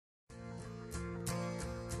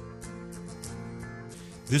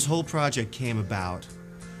This whole project came about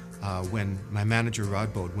when my manager,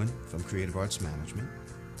 Rod Bodwin, from Creative Arts Management,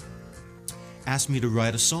 asked me to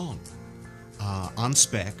write a song on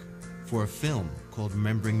spec for a film called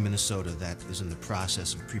Remembering Minnesota that is in the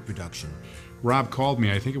process of pre-production. Rob called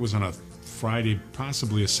me, I think it was on a Friday,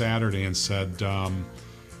 possibly a Saturday, and said,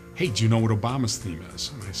 hey, do you know what Obama's theme is?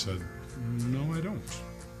 And I said, no, I don't.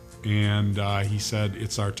 And he said,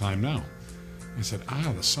 it's our time now. I said,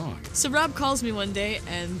 the song. So Rob calls me one day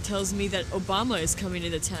and tells me that Obama is coming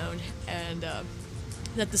into town, and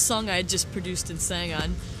that the song I had just produced and sang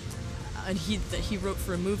on, and that he wrote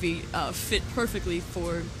for a movie, fit perfectly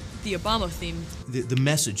for the Obama theme. The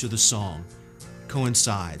message of the song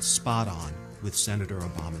coincides spot on with Senator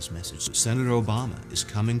Obama's message. So Senator Obama is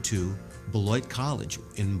coming to Beloit College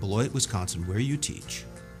in Beloit, Wisconsin, where you teach,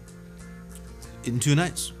 in 2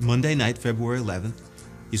 nights. Monday night, February 11th,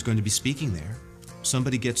 he's going to be speaking there.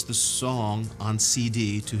 Somebody gets the song on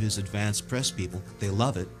CD to his advanced press people. They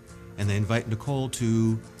love it, and they invite Nicole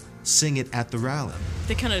to sing it at the rally.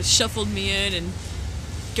 They kind of shuffled me in and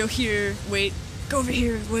go here, wait, go over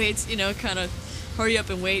here, wait, you know, kind of hurry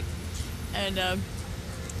up and wait. And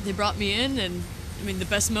they brought me in, and I mean, the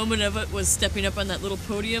best moment of it was stepping up on that little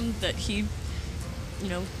podium that he, you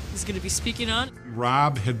know, is going to be speaking on.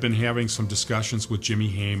 Rob had been having some discussions with Jimmy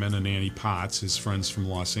Heyman and Annie Potts, his friends from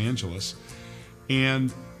Los Angeles,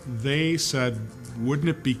 and they said, wouldn't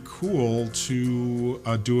it be cool to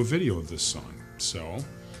do a video of this song? So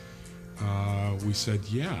we said,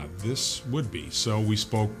 yeah, this would be. So we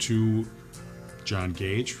spoke to John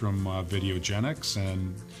Gage from Videogenics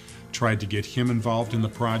and tried to get him involved in the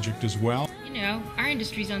project as well. You know, our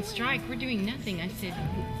industry's on strike. We're doing nothing. I said,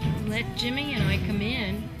 let Jimmy and I come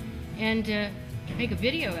in and make a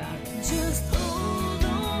video out of it. Just hold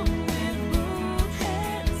on with both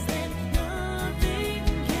hands and nothing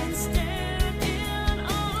can stand in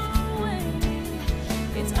our way.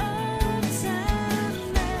 It's our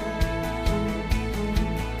time now.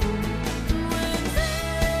 When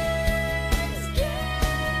things get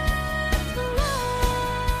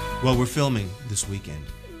rough. Well, we're filming this weekend,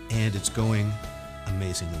 and it's going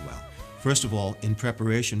amazingly well. First of all, in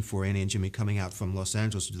preparation for Annie and Jimmy coming out from Los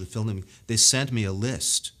Angeles to do the filming, they sent me a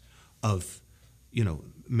list of, you know,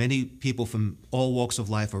 many people from all walks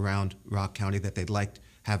of life around Rock County that they'd like to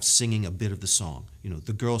have singing a bit of the song. You know,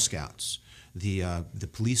 the Girl Scouts, the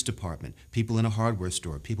police department, people in a hardware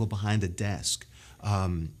store, people behind a desk,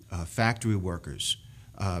 factory workers,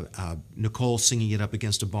 Nicole singing it up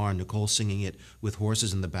against a barn, Nicole singing it with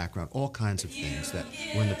horses in the background, all kinds of things that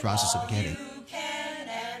we're in the process of getting.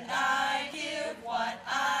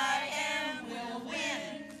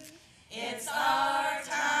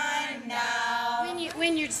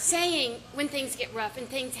 When you're saying when things get rough and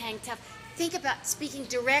things hang tough, think about speaking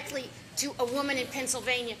directly to a woman in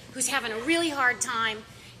Pennsylvania who's having a really hard time,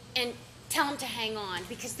 and tell them to hang on,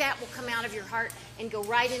 because that will come out of your heart and go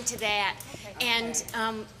right into that. Okay. And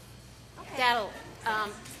that'll,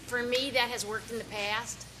 for me, that has worked in the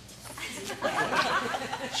past.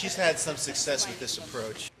 She's had some success with this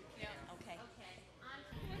approach.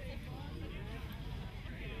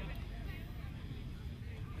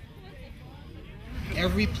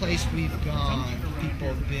 Every place we've gone, people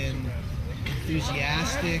have been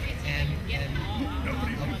enthusiastic and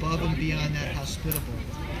above and beyond that hospitable,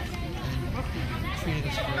 and treated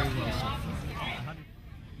us very well so far.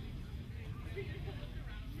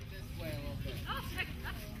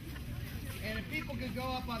 And if people could go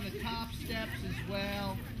up on the top steps as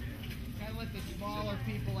well, kind of let the smaller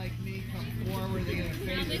people like me come forward. They're going to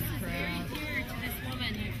face the crowd. This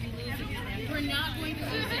woman, if you lose it, We're not going to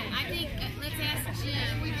lose it. I think, let's ask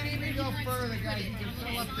Jim. We can even go further, guys. You can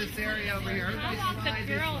fill up this area over here. how about the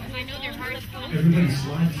girls? I know they're hard to find. Everybody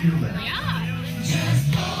slide to your left. Yeah.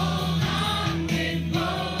 Just hold on with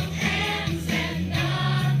both hands and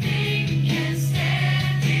nothing can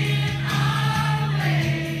stand in our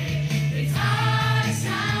way. It's our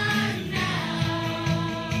time now.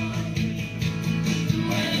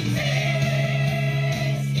 When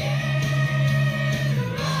things get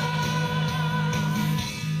rough,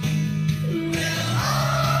 we'll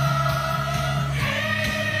all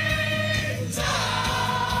hang tight.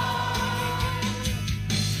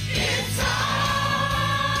 It's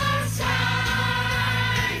our time.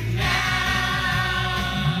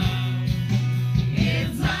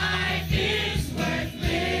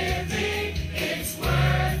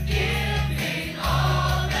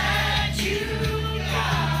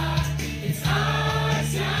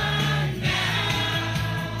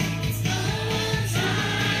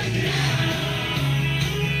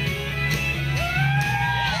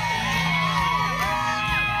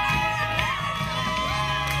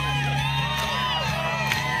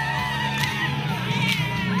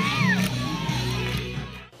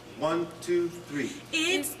 3.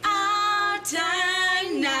 It's our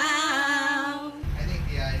time now. I think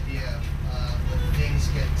the idea of when things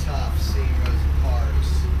get tough, seeing Rosa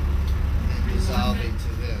Parks and then dissolving to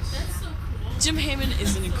this. Jim Hayman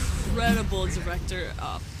is an incredible director.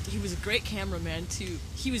 He was a great cameraman too.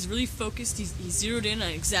 He was really focused. He zeroed in on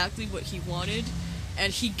exactly what he wanted,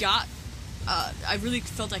 and he got. I really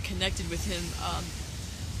felt I connected with him.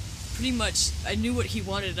 Pretty much, I knew what he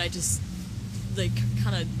wanted. I just like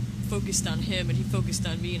kind of focused on him, and he focused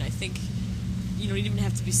on me. And I think, he didn't even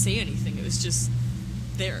have to say anything. It was just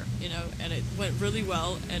there, and it went really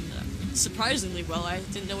well, and surprisingly well. I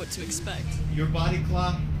didn't know what to expect. Your body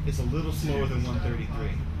clock is a little slower than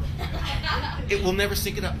 133. It will never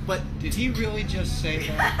sync it up, but Did he really just say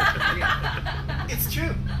that? it's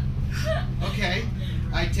true. Okay,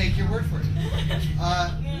 I take your word for it.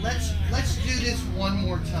 Let's do this one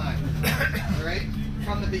more time. All right,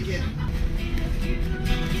 from the beginning.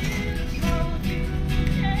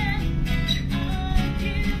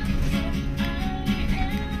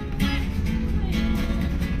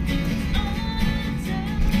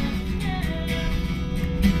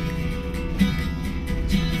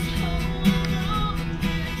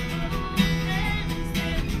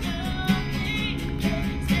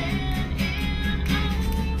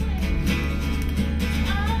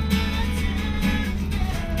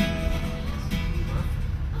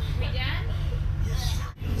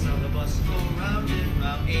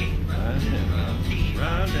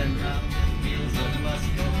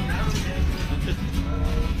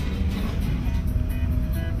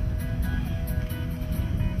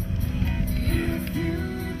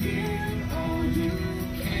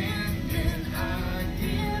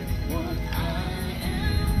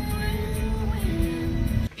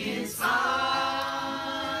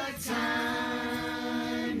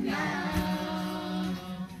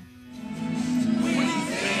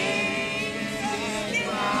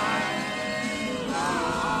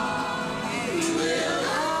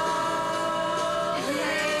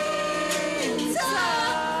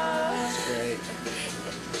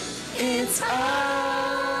 It's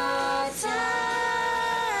our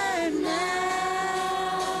time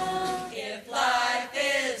now. If life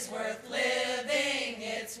is worth living,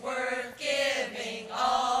 it's worth giving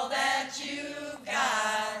all that you've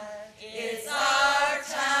got. It's our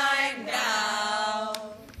time now.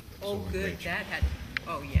 Oh, good. That had.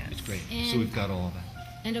 Oh, yes. It's great. And, So we've got all of that.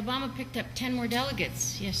 And Obama picked up 10 more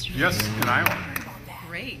delegates yesterday. Yes, in Iowa.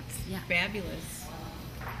 Great. Yeah. Fabulous.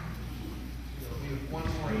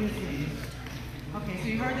 Okay, so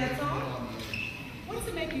you heard that song? What does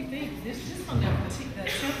it make you think? This just from the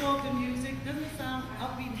tempo of the music, doesn't it sound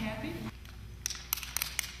upbeat and happy?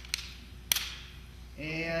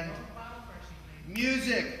 And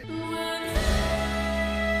music.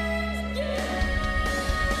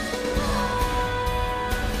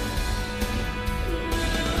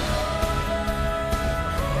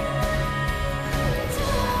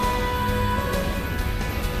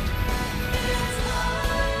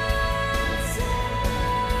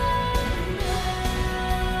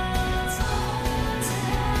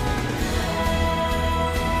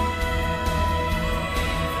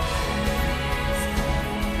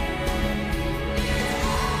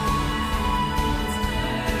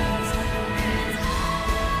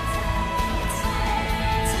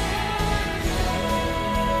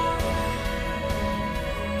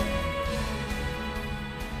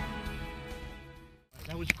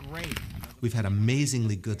 That was great. We've had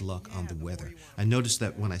amazingly good luck on the weather. I noticed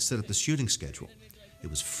that when I set up the shooting schedule, it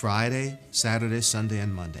was Friday, Saturday, Sunday,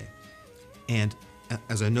 and Monday. And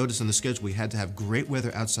as I noticed on the schedule, we had to have great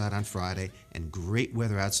weather outside on Friday and great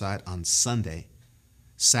weather outside on Sunday.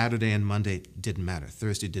 Saturday and Monday didn't matter.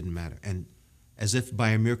 Thursday didn't matter. And as if by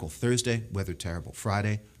a miracle, Thursday, weather terrible.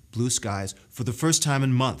 Friday, blue skies for the first time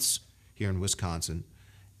in months here in Wisconsin.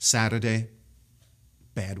 Saturday,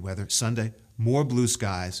 bad weather. Sunday, more blue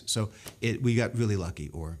skies. So we got really lucky,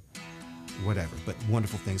 or whatever. But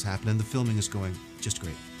wonderful things happened, and the filming is going just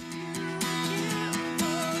great.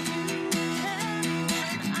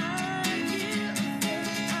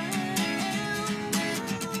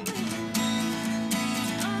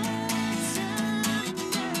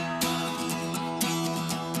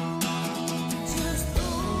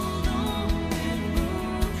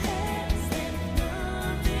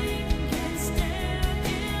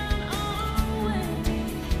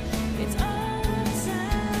 It's our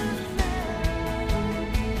time now.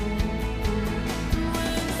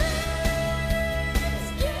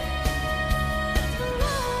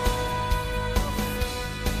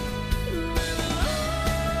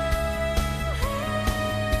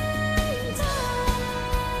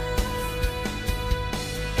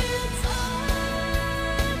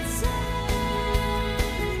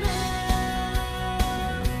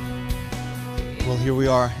 Well, here we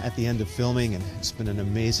are at the end of filming, and it's been an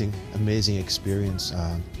amazing, amazing experience.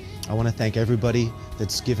 I want to thank everybody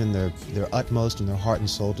that's given their utmost and their heart and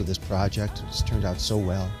soul to this project. It's turned out so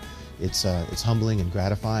well. It's humbling and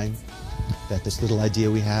gratifying that this little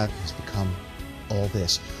idea we have has become all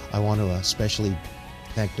this. I want to especially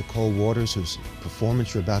thank Nicole Waters, whose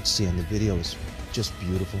performance you're about to see on the video is just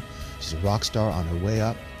beautiful. She's a rock star on her way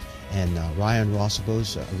up, and Ryan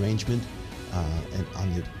Rossebo's arrangement and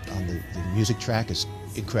on the music track is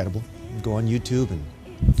incredible. Go on YouTube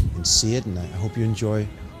and see it, and I hope you enjoy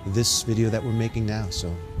this video that we're making now.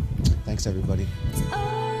 So, thanks everybody.